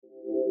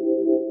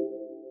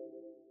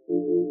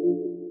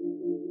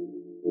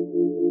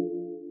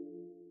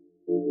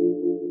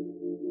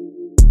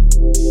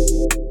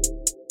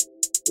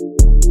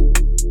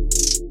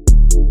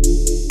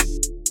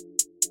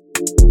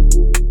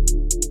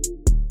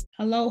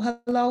Hello,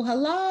 hello,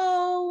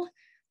 hello.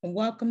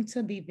 Welcome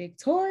to Be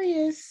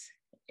Victorious.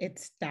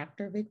 It's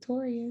Dr.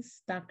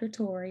 Victorious, Dr.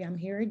 Tori. I'm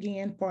here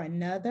again for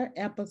another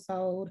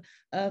episode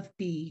of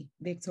Be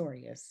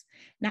Victorious.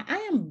 Now, I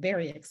am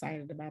very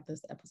excited about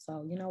this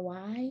episode. You know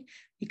why?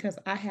 Because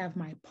I have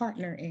my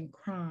partner in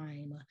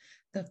crime,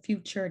 the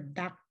future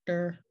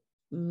Dr.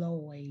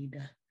 Lloyd.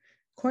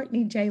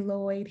 Courtney J.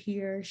 Lloyd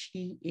here.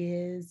 She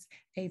is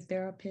a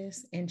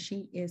therapist and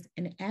she is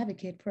an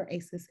advocate for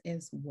ACEs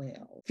as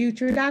well.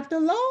 Future Dr.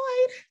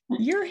 Lloyd,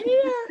 you're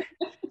here.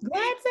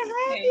 Glad to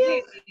have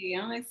you. Hey,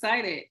 I'm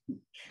excited.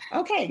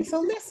 Okay, so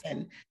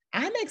listen,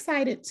 I'm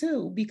excited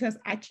too because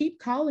I keep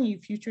calling you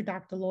Future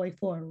Dr. Lloyd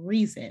for a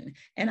reason.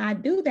 And I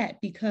do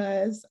that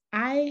because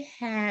I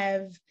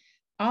have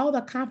all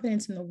the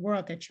confidence in the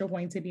world that you're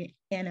going to be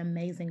an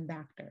amazing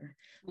doctor.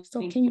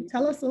 So can you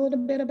tell us a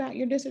little bit about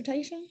your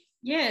dissertation?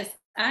 Yes,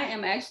 I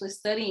am actually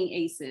studying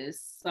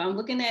ACEs. So I'm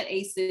looking at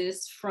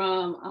ACEs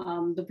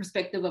from the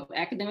perspective of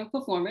academic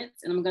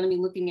performance, and I'm going to be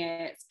looking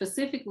at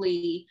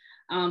specifically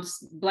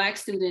Black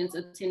students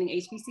attending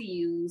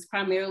HBCUs,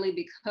 primarily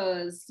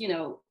because,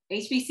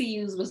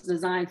 HBCUs was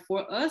designed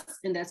for us,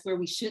 and that's where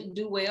we should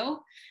do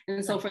well.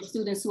 And so for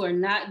students who are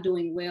not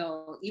doing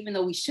well, even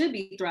though we should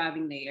be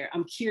thriving there,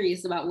 I'm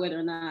curious about whether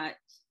or not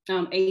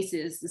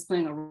ACEs is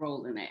playing a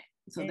role in that.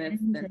 So that's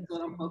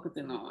what I'm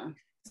focusing on.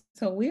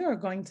 So we are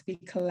going to be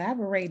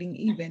collaborating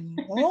even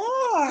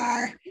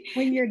more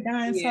when you're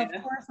done. Yeah. So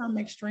of course I'm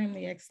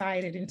extremely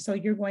excited. And so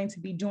you're going to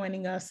be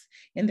joining us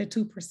in the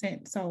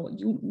 2%. So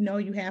you know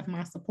you have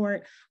my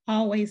support,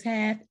 always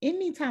have.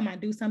 Anytime I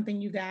do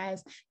something, you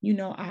guys,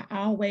 I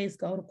always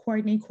go to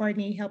Courtney.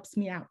 Courtney helps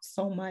me out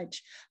so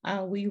much.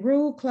 We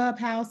rule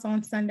Clubhouse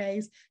on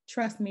Sundays.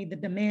 Trust me, the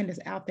demand is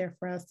out there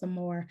for us some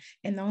more.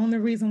 And the only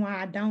reason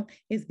why I don't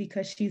is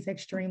because she's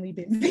extremely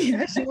busy,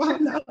 as you all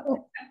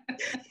know.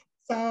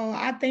 So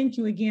I thank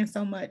you again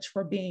so much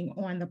for being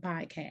on the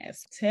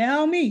podcast.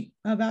 Tell me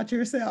about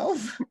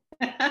yourself.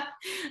 All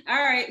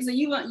right. So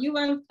you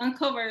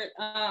uncovered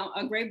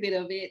a great bit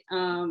of it.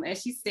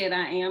 As she said,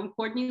 I am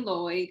Courtney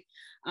Lloyd.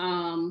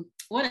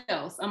 What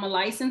else? I'm a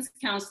licensed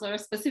counselor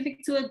specific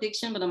to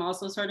addiction, but I'm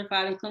also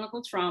certified in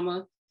clinical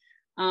trauma.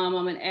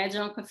 I'm an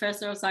adjunct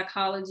professor of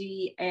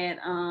psychology at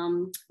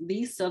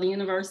the Southern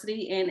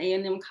University and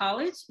A&M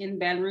College in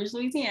Baton Rouge,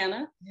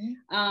 Louisiana.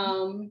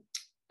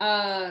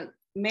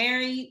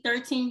 Married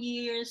 13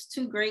 years,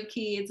 2 great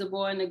kids, a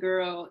boy and a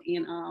girl.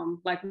 And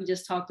like we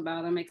just talked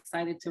about, I'm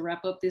excited to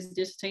wrap up this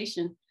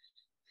dissertation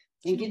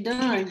and get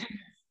done.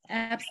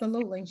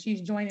 Absolutely. She's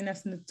joining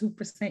us in the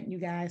 2%, you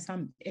guys.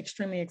 I'm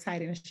extremely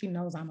excited and she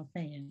knows I'm a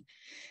fan.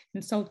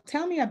 And so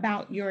tell me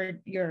about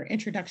your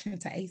introduction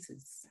to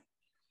ACEs.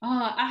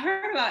 I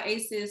heard about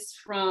ACEs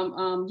from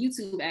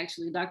YouTube,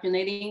 actually. Dr.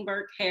 Nadine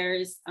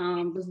Burke-Harris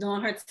was doing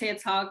her TED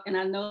Talk, and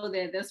I know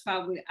that that's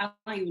probably, I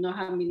don't even know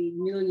how many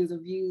millions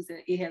of views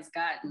that it has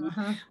gotten.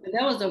 But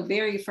that was the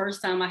very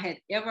first time I had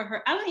ever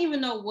heard. I don't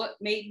even know what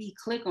made me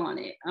click on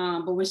it.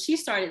 But when she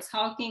started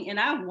talking, and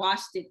I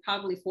watched it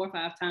probably 4 or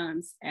 5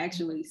 times,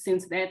 actually,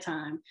 since that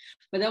time.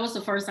 But that was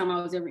the first time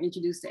I was ever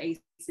introduced to ACEs,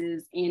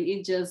 and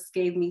it just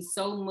gave me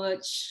so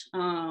much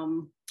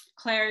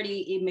clarity.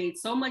 It made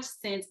so much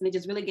sense, and it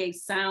just really gave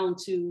sound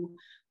to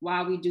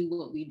why we do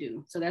what we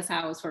do. So that's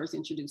how I was first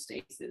introduced to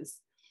ACEs.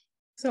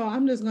 So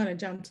I'm just going to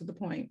jump to the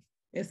point.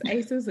 Is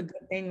ACEs a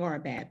good thing or a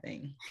bad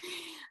thing?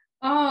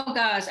 Oh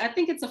gosh, I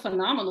think it's a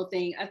phenomenal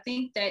thing. I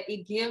think that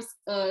it gives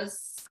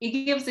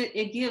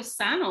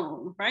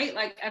sound, right?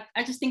 Like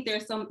I just think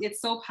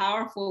it's so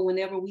powerful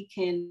whenever we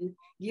can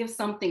give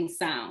something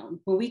sound,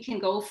 when we can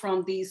go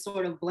from these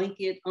sort of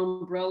blanket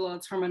umbrella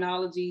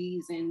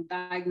terminologies and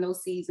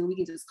diagnoses, and we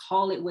can just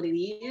call it what it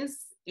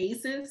is,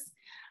 ACEs.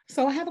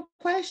 So I have a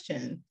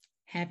question.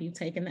 Have you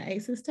taken the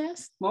ACEs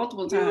test?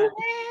 Multiple times.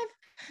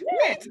 You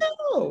have? Me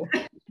too.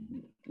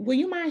 Will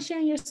you mind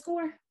sharing your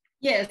score?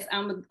 Yes,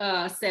 I'm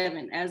a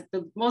 7. As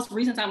the most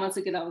recent time I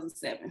took it, I was a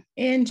 7.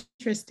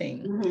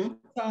 Interesting. Mm-hmm.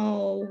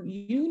 So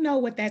you know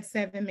what that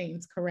 7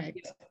 means, correct?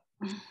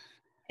 Yeah.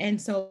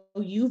 And so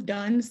you've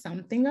done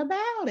something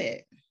about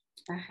it.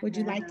 Would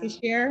you like to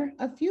share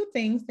a few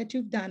things that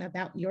you've done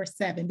about your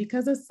 7?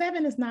 Because a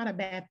 7 is not a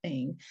bad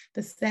thing.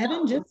 The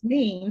 7 just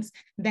means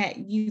that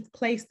you've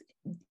placed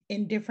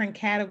in different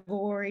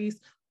categories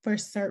for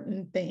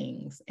certain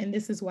things. And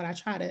this is what I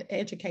try to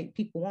educate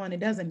people on. It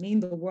doesn't mean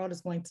the world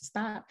is going to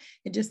stop.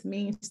 It just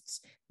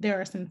means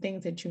there are some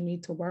things that you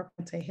need to work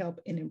on to help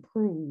and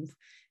improve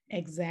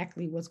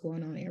exactly what's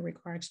going on in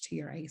regards to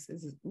your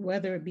ACEs,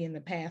 whether it be in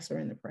the past or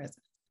in the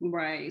present.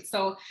 Right.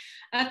 So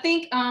I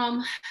think,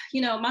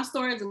 my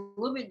story is a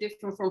little bit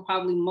different from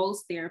probably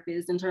most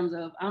therapists in terms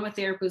of I'm a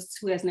therapist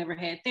who has never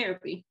had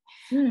therapy.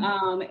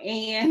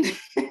 And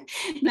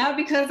not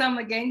because I'm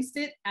against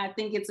it. I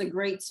think it's a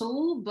great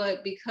tool,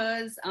 but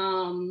because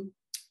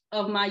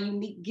of my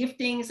unique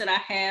giftings that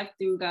I have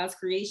through God's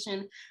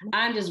creation,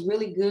 I'm just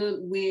really good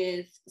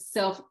with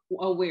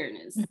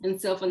self-awareness and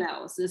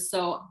self-analysis.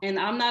 So, and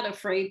I'm not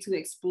afraid to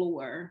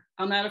explore.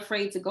 I'm not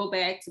afraid to go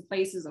back to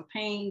places of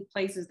pain,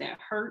 places that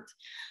hurt.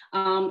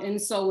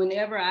 And so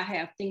whenever I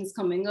have things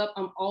coming up,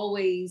 I'm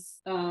always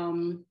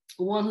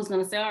one who's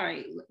going to say, all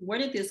right, where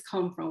did this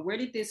come from? Where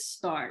did this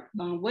start?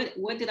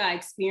 What did I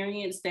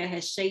experience that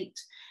has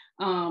shaped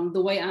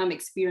the way I'm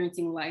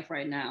experiencing life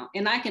right now?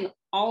 And I can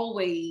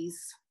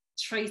always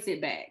trace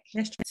it back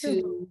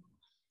to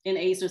an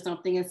ACE or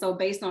something. And so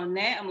based on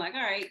that, I'm like,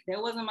 all right,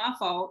 that wasn't my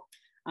fault.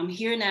 I'm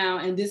here now,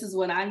 and this is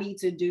what I need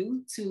to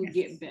do to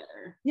get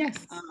better.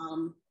 Yes.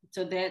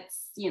 So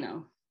that's, you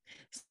know.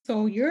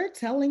 So you're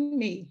telling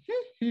me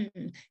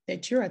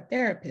that you're a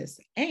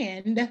therapist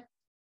and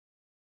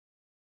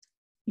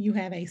you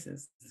have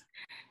ACEs.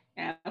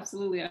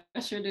 Absolutely, I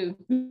sure do.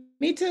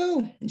 Me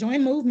too.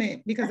 Join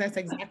movement, because that's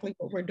exactly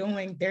what we're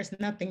doing. There's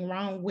nothing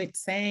wrong with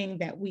saying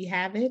that we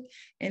have it,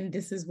 and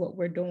this is what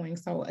we're doing.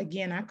 So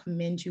again, I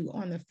commend you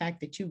on the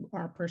fact that you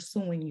are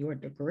pursuing your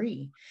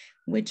degree,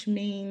 which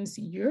means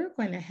you're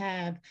going to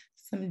have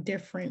some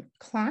different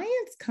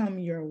clients come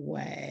your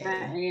way.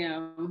 I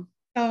am.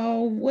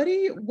 So what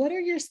are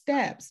your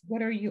steps?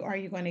 Are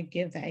you going to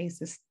give the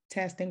ACEs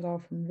test and go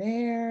from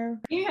there?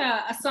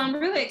 Yeah, so I'm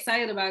really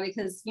excited about it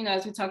because, you know,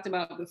 as we talked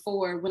about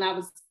before,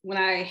 I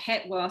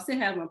still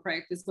have my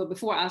practice, but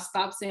before I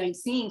stopped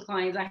seeing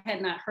clients, I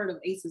had not heard of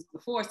ACEs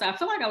before. So I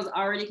feel like I was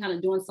already kind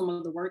of doing some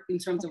of the work in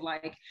terms of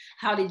like,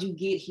 how did you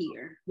get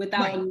here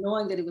without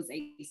knowing that it was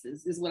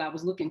ACEs is what I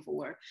was looking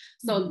for.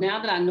 So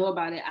now that I know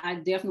about it, I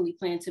definitely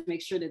plan to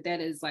make sure that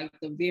is like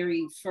the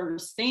very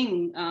first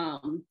thing,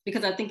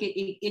 because I think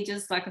it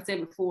just, like I said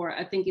before,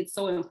 I think it's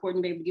so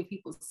important to be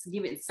able to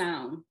give it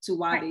sound to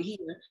why they're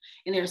here.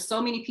 And there's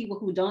so many people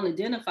who don't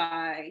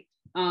identify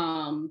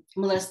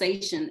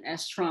molestation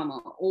as trauma,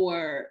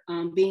 or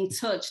being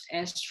touched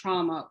as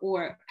trauma,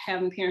 or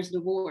having parents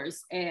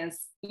divorced as,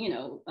 you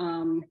know, I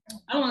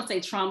don't want to say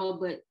trauma,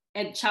 but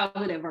at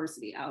childhood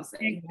adversity, I'll say.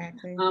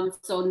 Exactly.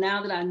 So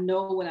now that I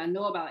know what I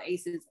know about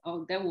ACEs,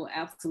 that will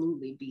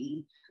absolutely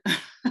be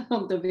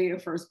the very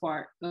first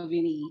part of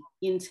any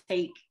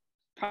intake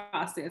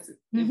process.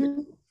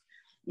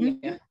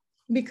 Yeah.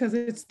 Because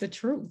it's the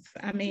truth.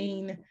 I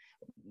mean,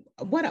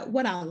 what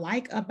I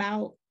like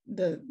about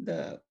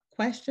the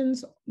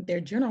questions, they're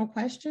general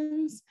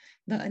questions.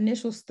 The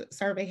initial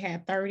survey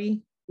had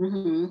 30.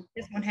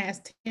 This one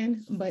has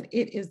 10, but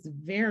it is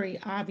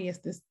very obvious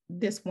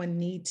this one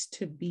needs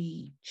to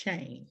be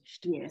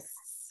changed. Yes.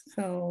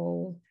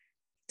 So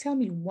tell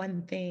me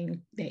one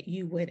thing that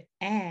you would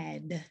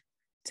add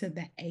to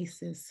the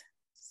ACEs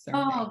survey.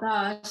 Oh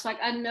gosh, like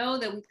I know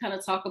that we kind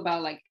of talk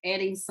about like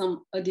adding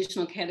some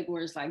additional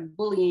categories like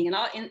bullying and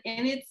all, and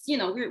it's, you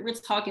know, we're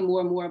talking more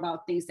and more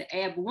about things to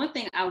add. But one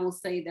thing I will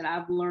say that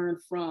I've learned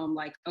from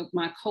like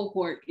my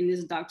cohort in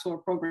this doctoral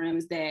program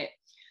is that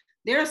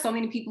there are so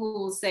many people who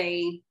will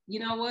say, you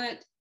know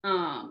what,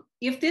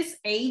 if this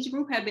age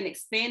group had been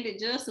expanded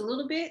just a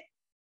little bit,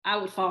 I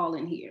would fall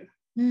in here.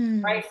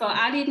 Right. So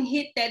I didn't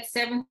hit that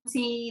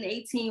 17,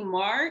 18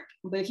 mark,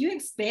 but if you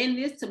expand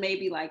this to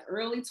maybe like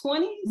early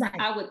 20s,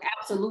 I would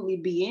absolutely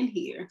be in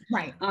here.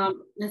 Right.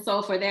 And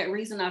so for that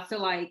reason, I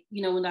feel like,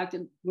 you know,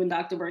 when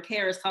Dr. Burke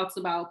Harris talks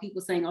about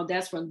people saying, oh,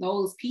 that's for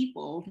those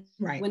people.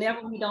 Right.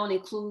 Whenever we don't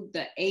include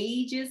the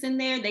ages in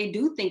there, they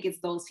do think it's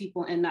those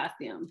people and not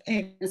them.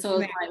 Exactly. And so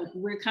it's like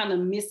we're kind of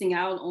missing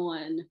out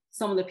on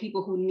some of the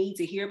people who need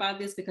to hear about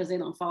this because they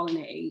don't fall in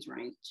their age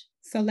range.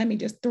 So let me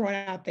just throw it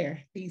out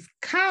there. These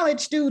college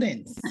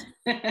students,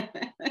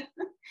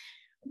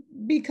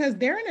 because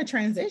they're in a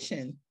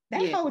transition.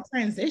 That whole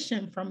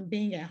transition from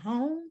being at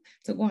home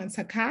to going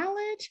to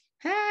college,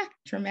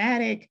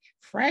 traumatic.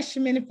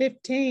 Freshman at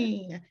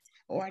 15,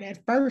 or that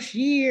first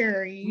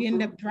year, you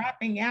end up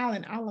dropping out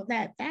and all of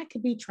that. That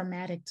could be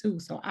traumatic too.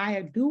 So I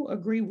do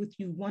agree with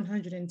you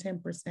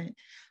 110%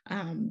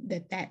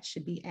 that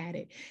should be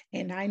added.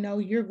 And I know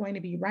you're going to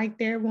be right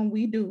there when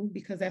we do,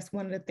 because that's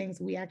one of the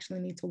things we actually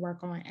need to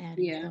work on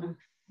adding. Yeah. So,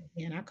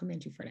 and I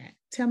commend you for that.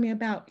 Tell me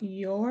about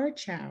your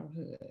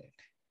childhood.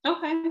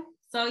 Okay.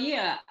 So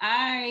yeah,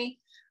 I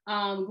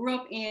grew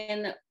up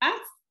in, I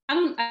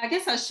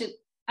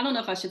don't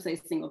know if I should say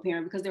single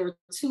parent, because there were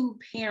two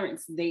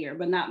parents there,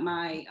 but not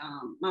my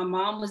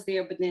mom was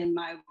there, but then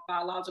my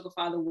biological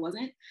father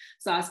wasn't.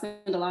 So I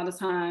spent a lot of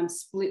time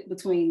split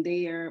between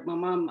my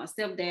mom, my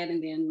stepdad,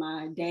 and then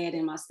my dad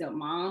and my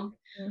stepmom.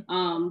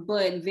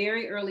 But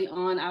very early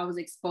on, I was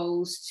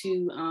exposed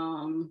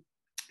to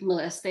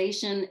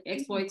molestation,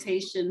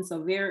 exploitation.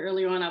 So very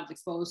early on, I was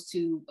exposed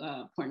to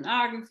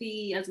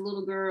pornography as a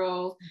little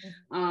girl.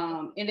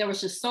 And there was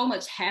just so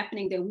much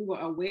happening that we were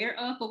aware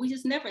of, but we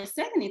just never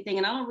said anything.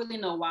 And I don't really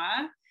know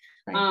why.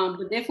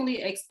 But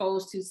definitely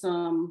exposed to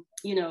some,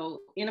 you know,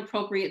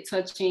 inappropriate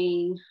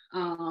touching.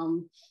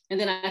 And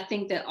then I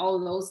think that all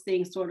of those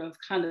things sort of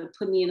kind of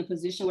put me in a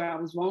position where I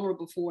was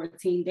vulnerable for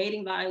teen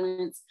dating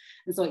violence.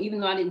 And so even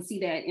though I didn't see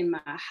that in my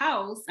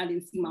house, I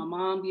didn't see my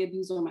mom be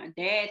abused or my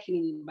dad hit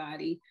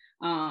anybody.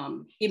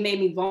 it made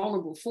me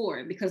vulnerable for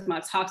it because my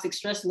toxic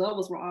stress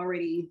levels were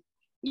already,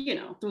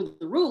 through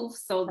the roof.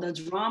 So the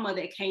drama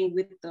that came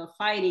with the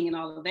fighting and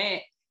all of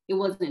that, it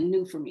wasn't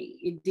new for me.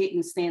 It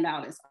didn't stand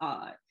out as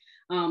odd.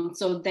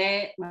 So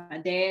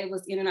my dad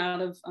was in and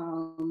out of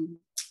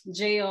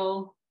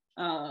jail.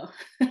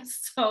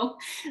 So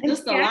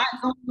just a lot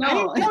going on. I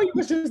didn't know you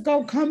was just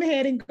gonna come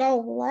ahead and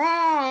go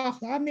raw.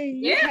 I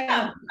mean,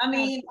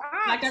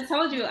 like I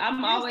told you,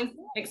 I'm always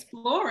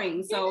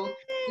exploring. So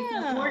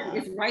it's important.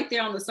 It's right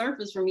there on the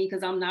surface for me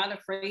because I'm not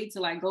afraid to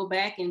like go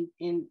back and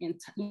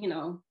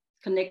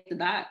connect the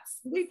dots.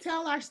 We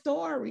tell our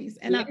stories,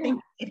 and I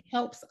think it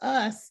helps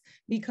us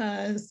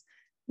because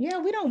we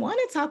don't want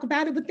to talk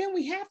about it, but then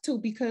we have to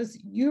because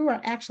you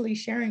are actually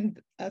sharing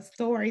a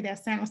story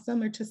that sounds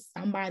similar to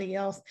somebody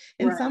else.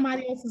 And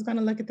somebody else is going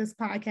to look at this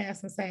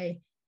podcast and say,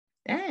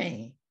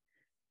 dang,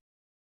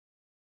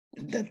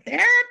 the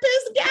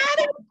therapist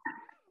got it.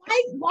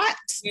 Like, what?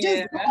 Just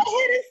go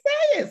ahead and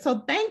say it. So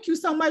thank you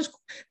so much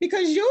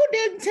because you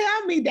didn't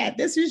tell me that.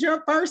 This is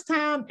your first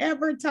time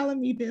ever telling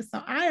me this.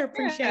 So I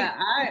appreciate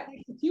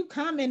you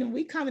coming and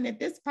we coming at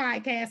this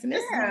podcast. And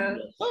this is a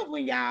good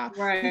one, y'all.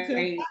 Right.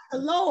 Because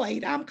Dr.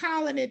 Lloyd, I'm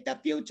calling it the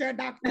future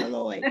Dr.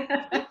 Lloyd.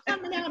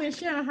 Coming out and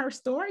sharing her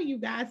story, you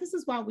guys. This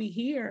is why we're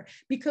here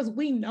because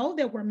we know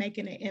that we're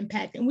making an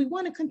impact and we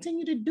want to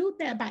continue to do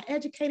that by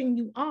educating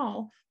you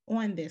all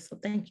on this. So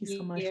thank you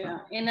so much.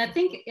 And I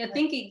think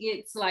it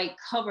gets like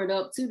covered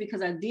up too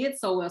because I did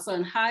so well. So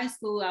in high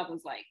school, I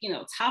was like,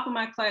 top of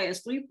my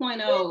class,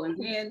 3.0. And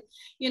then,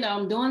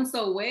 I'm doing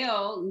so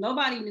well.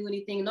 Nobody knew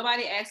anything.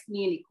 Nobody asked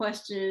me any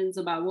questions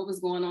about what was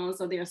going on.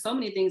 So there are so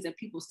many things that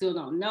people still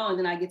don't know. And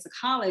then I get to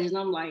college and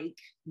I'm like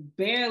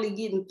barely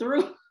getting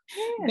through.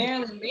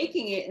 Barely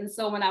making it. And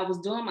so when I was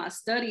doing my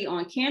study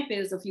on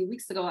campus a few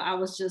weeks ago, I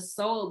was just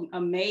so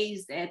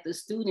amazed at the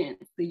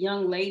students, the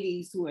young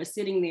ladies who are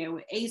sitting there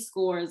with ACE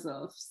scores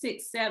of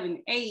 6,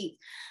 7, 8.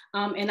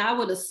 And I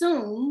would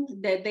assume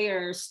that they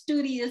are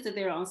studious, that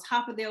they're on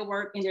top of their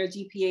work and their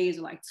GPAs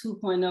are like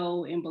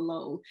 2.0 and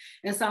below.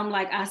 And so I'm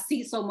like, I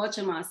see so much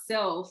of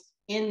myself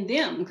in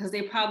them because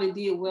they probably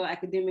did well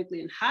academically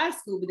in high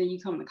school, but then you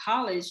come to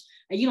college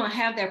and you don't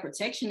have that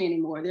protection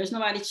anymore. There's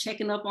nobody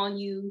checking up on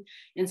you.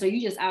 And so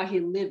you just out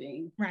here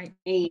living. Right.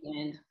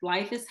 And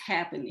life is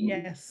happening.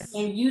 Yes.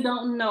 And you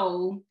don't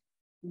know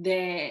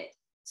that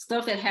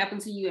stuff that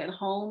happened to you at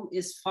home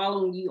is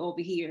following you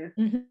over here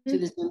to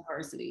this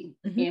university.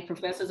 And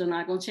professors are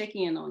not going to check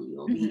in on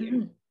you over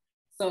here.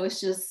 So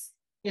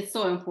it's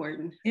so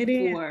important for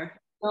young,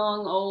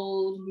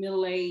 old,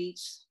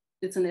 middle-aged.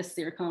 It's a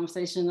necessary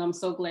conversation. I'm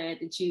so glad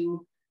that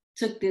you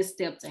took this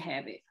step to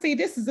have it. See,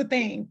 this is the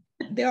thing.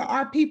 There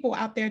are people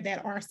out there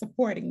that are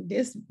supporting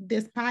this.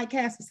 This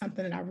podcast is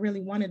something that I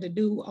really wanted to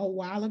do a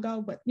while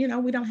ago, but we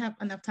don't have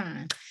enough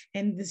time.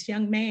 And this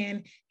young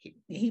man,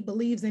 he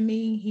believes in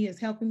me. He is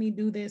helping me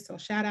do this. So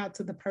shout out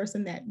to the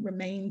person that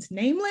remains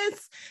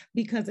nameless,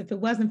 because if it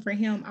wasn't for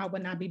him, I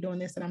would not be doing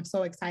this. And I'm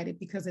so excited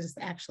because it is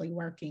actually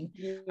working.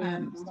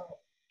 So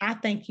I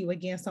thank you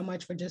again so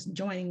much for just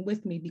joining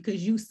with me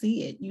because you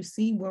see it. You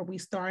see where we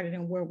started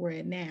and where we're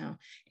at now.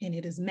 And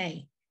it is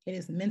May. It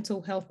is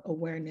Mental Health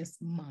Awareness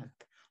Month.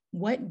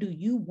 What do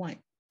you want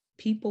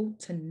people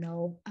to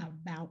know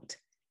about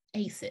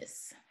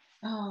ACEs?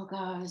 Oh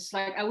gosh,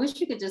 like I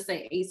wish you could just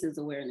say ACEs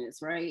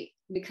awareness, right?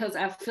 Because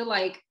I feel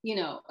like,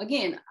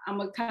 again,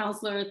 I'm a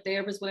counselor,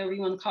 therapist, whatever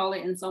you want to call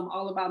it. And so I'm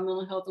all about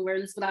mental health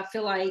awareness, but I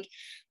feel like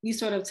we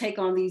sort of take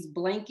on these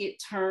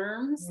blanket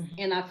terms.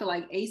 And I feel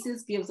like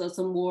ACEs gives us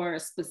a more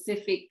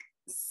specific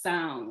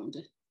sound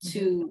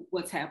to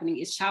what's happening.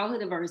 It's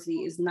childhood adversity.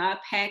 It's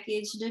not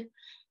packaged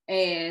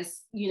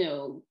as,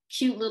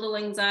 cute little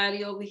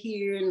anxiety over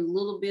here and a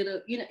little bit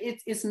of,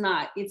 it's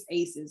not, it's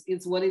ACEs.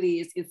 It's what it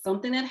is. It's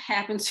something that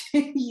happened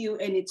to you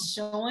and it's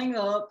showing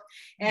up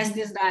as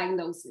this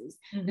diagnosis.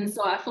 And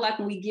so I feel like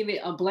when we give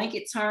it a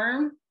blanket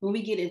term, when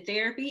we get in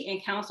therapy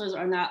and counselors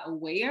are not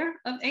aware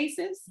of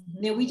ACEs,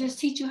 then we just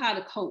teach you how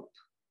to cope.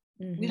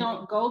 We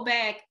don't go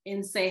back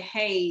and say,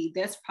 hey,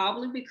 that's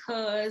probably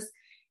because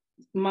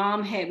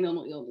mom had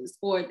mental illness,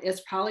 or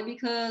it's probably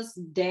because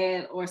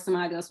dad or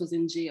somebody else was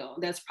in jail.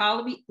 That's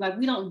probably like,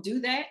 we don't do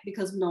that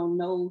because we don't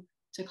know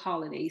to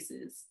call it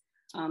ACEs.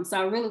 So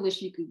I really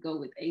wish you could go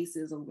with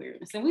ACEs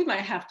awareness, and we might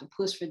have to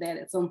push for that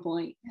at some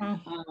point.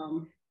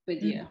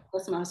 But yeah,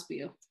 that's my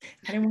spiel.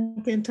 I didn't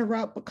want to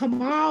interrupt, but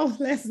come on,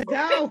 let's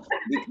go.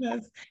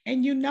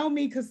 And you know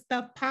me, because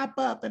stuff pop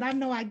up, and I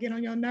know I get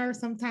on your nerves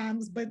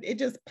sometimes, but it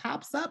just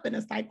pops up, and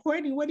it's like,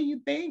 Courtney, what do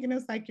you think? And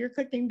it's like, you're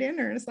cooking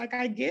dinner. And it's like,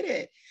 I get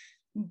it.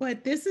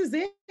 But this is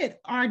it.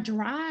 Our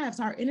drives,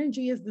 our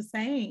energy is the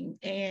same.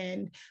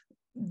 And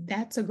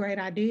that's a great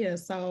idea.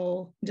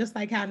 So just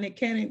like how Nick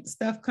Cannon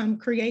stuff come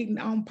creating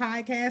on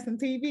podcasts and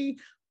TV,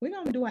 we're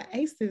going to do an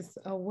ACEs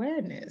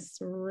awareness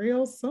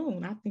real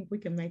soon. I think we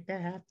can make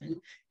that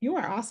happen. You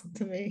are awesome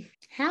to me.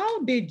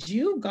 How did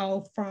you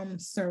go from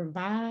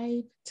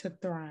survive to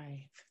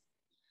thrive?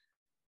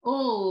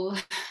 Oh,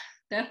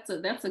 that's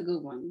a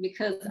good one,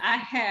 because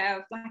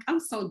I'm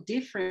so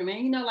different,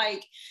 man.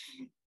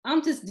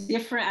 I'm just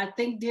different. I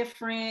think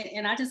different,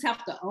 and I just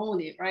have to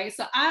own it, right?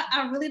 So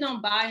I really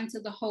don't buy into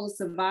the whole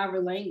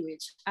survivor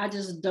language. I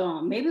just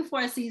don't. Maybe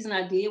for a season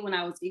I did when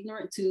I was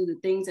ignorant to the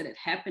things that had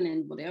happened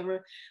and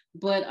whatever,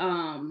 but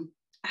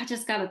I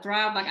just gotta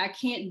thrive. Like I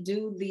can't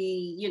do the,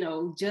 you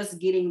know, just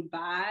getting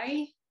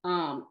by.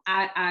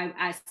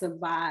 I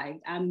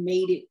survived. I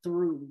made it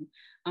through.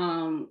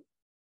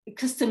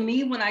 Because to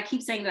me, when I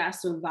keep saying that I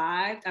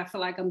survived, I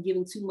feel like I'm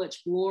giving too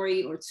much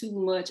glory or too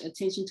much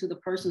attention to the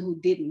person who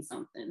didn't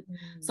something.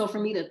 Mm-hmm. So for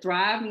me to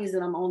thrive means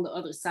that I'm on the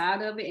other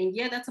side of it. And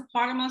yeah, that's a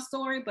part of my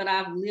story, but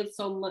I've lived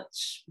so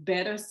much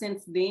better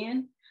since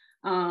then.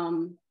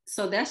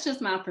 So that's just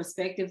my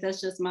perspective.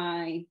 That's just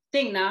my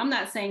thing. Now, I'm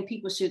not saying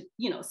people should,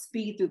 you know,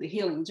 speed through the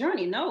healing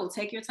journey. No,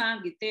 take your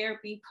time, get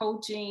therapy,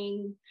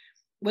 coaching,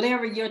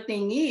 whatever your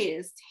thing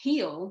is,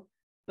 heal.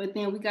 But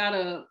then we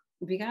gotta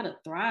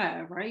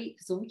thrive, right?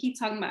 So we keep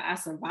talking about I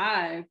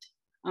survived.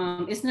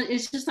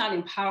 It's just not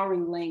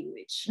empowering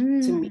language to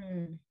me.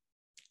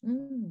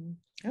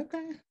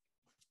 Okay.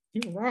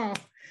 You're raw.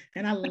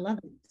 And I love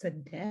it to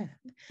death.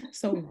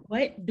 So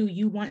what do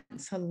you want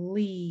to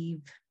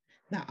leave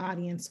the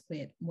audience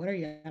with? What are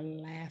your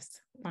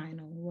last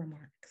final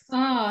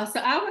remarks? So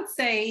I would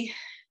say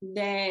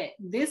that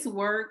this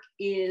work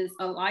is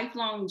a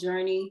lifelong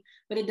journey,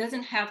 but it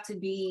doesn't have to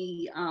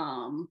be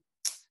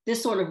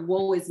this sort of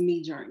woe is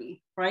me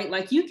journey, right?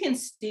 Like you can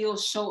still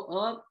show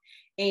up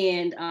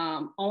and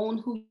own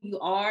who you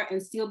are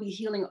and still be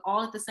healing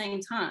all at the same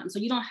time. So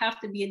you don't have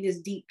to be in this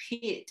deep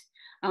pit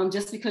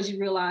just because you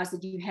realize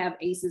that you have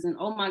ACEs and,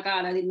 oh my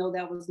God, I didn't know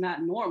that was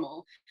not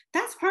normal.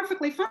 That's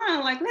perfectly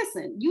fine. Like,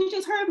 listen, you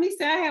just heard me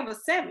say I have a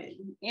 7.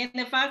 And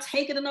if I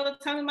take it another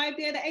time, it might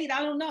be at an 8.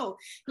 I don't know.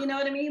 You know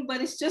what I mean?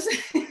 But it's just,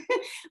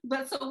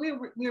 but so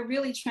we're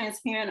really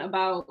transparent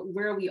about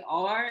where we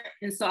are.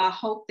 And so I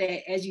hope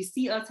that as you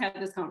see us have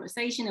this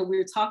conversation and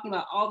we're talking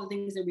about all the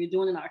things that we're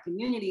doing in our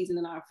communities and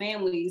in our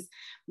families,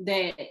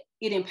 that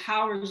it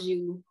empowers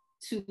you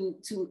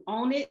to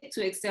own it,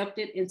 to accept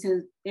it,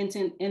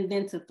 and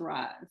then to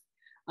thrive.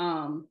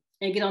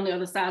 And get on the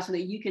other side so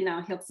that you can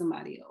now help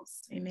somebody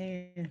else.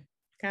 Amen.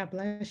 God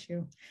bless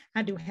you.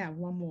 I do have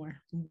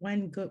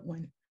one good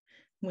one.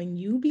 When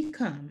you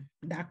become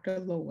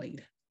Dr.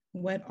 Lloyd,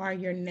 what are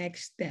your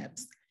next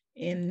steps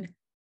in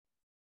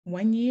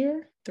 1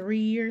 year, 3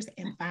 years,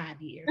 and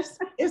 5 years?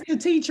 It's the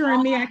teacher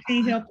in me. I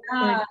can't help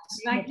it.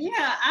 Like,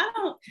 yeah, I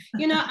don't,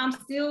 you know, I'm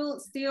still,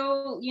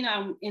 you know,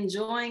 I'm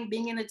enjoying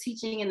being in the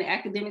teaching and the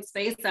academic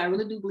space. I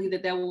really do believe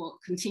that will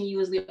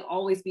continuously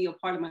always be a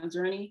part of my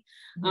journey.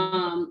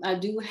 Mm-hmm. I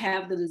do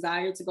have the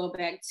desire to go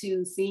back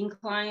to seeing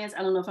clients.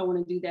 I don't know if I want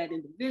to do that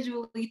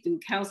individually through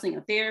counseling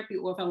or therapy,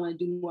 or if I want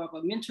to do more of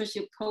a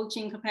mentorship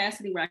coaching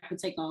capacity where I can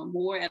take on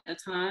more at a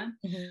time.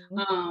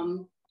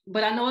 Mm-hmm.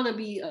 But I know it'll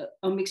be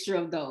a mixture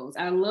of those.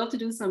 I'd love to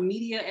do some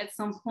media at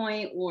some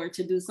point, or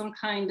to do some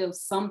kind of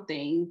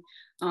something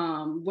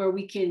where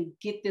we can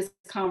get this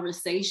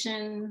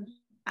conversation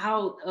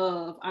out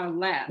of our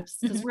laps,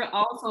 because we're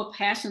all so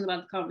passionate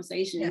about the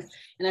conversation. Yes.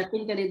 And I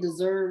think that it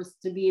deserves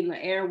to be in the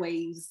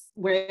airwaves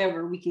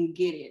wherever we can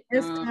get it.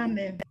 It's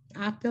coming.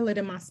 I feel it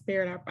in my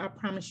spirit. I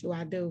promise you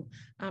I do.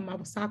 I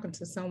was talking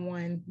to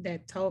someone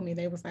that told me,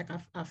 they was like,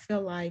 I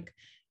feel like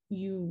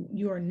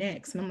you're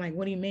next. And I'm like,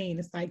 what do you mean?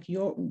 It's like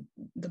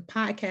the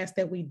podcast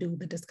that we do,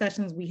 the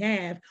discussions we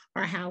have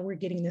are how we're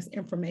getting this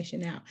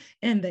information out,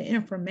 and the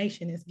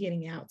information is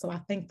getting out. So I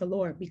thank the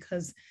Lord,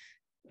 because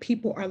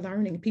people are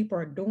learning, people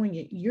are doing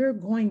it. You're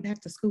going back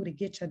to school to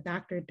get your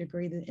doctorate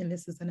degree, and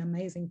this is an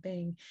amazing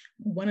thing.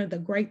 One of the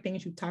great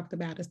things you talked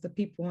about is the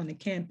people on the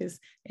campus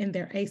and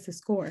their ACEs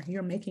score.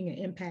 You're making an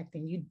impact,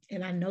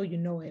 and I know you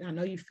know it. I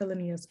know you feel it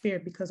in your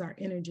spirit because our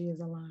energy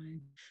is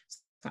aligned.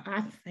 So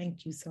I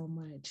thank you so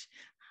much.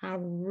 I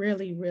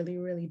really, really,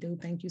 really do.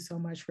 Thank you so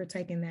much for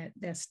taking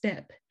that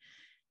step.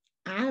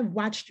 I've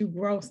watched you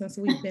grow since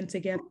we've been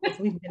together.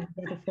 We've been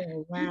together for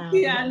a while.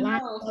 Yeah, I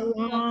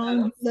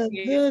know. You look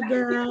good,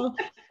 girl.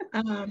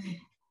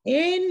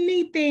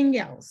 Anything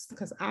else?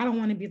 Because I don't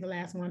want to be the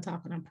last one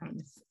talking, I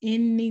promise.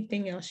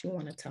 Anything else you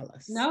want to tell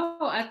us? No,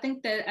 I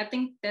think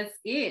that's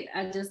it.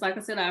 I just, like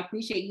I said, I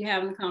appreciate you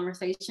having the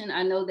conversation.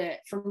 I know that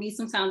for me,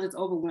 sometimes it's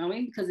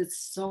overwhelming because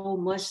it's so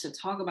much to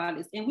talk about.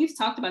 And we've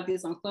talked about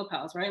this on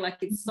Clubhouse, right? Like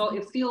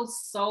it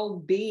feels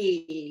so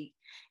big.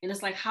 And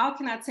it's like, how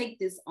can I take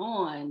this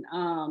on?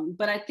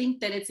 But I think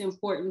that it's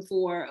important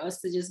for us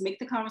to just make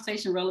the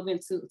conversation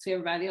relevant to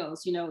everybody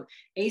else. You know,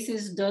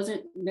 ACEs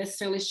doesn't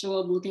necessarily show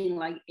up looking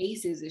like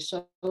ACEs. It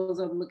shows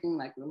up looking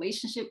like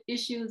relationship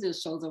issues. It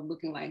shows up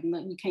looking like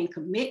you can't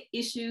commit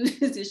issues.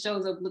 It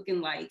shows up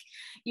looking like,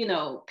 you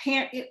know,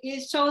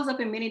 it shows up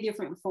in many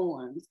different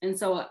forms. And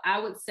so I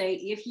would say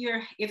if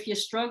you're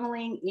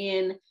struggling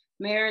in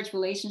marriage,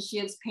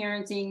 relationships,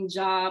 parenting,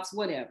 jobs,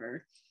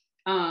 whatever,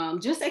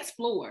 just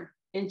explore.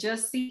 And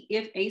just see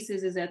if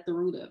ACEs is at the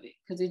root of it,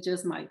 because it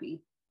just might be.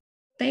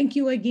 Thank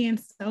you again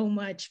so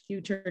much,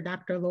 future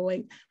Dr.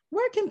 Lloyd.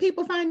 Where can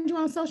people find you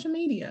on social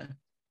media?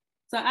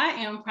 So I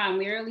am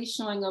primarily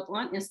showing up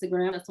on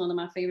Instagram. That's one of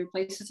my favorite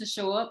places to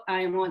show up. I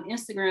am on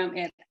Instagram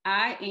at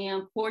I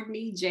am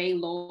Courtney J.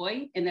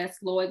 Lloyd, and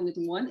that's Lloyd with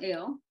one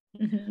L.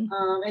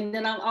 And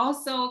then I'm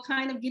also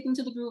kind of getting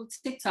to the groove of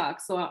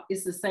TikTok. So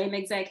it's the same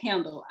exact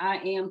handle. I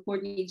am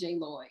Courtney J.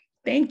 Lloyd.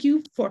 Thank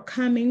you for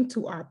coming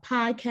to our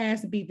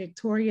podcast, Be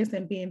Victorious,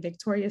 and being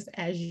victorious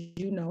as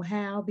you know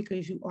how,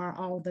 because you are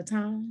all the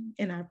time.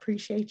 And I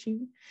appreciate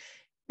you.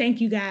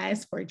 Thank you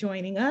guys for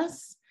joining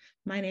us.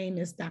 My name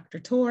is Dr.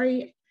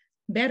 Tori,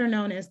 better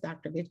known as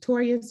Dr.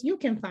 VicTORIEus. You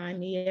can find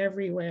me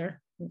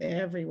everywhere.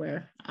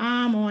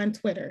 I'm on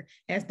Twitter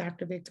as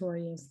Dr.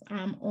 VicTORIEus.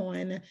 I'm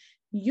on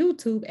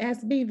YouTube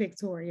as Be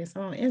Victorious.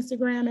 I'm on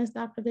Instagram as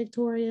Dr.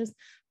 VicTORIEus.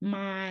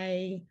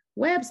 My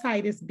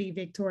website is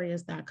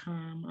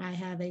bevictorious.com. I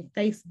have a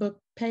Facebook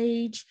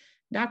page,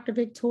 Dr.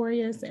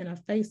 VicTORIEus, and a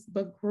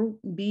Facebook group,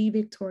 Be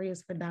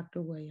Victorious for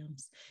Dr.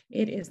 Williams.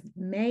 It is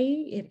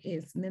May, it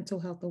is Mental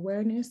Health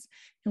Awareness,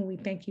 and we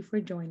thank you for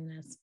joining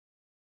us.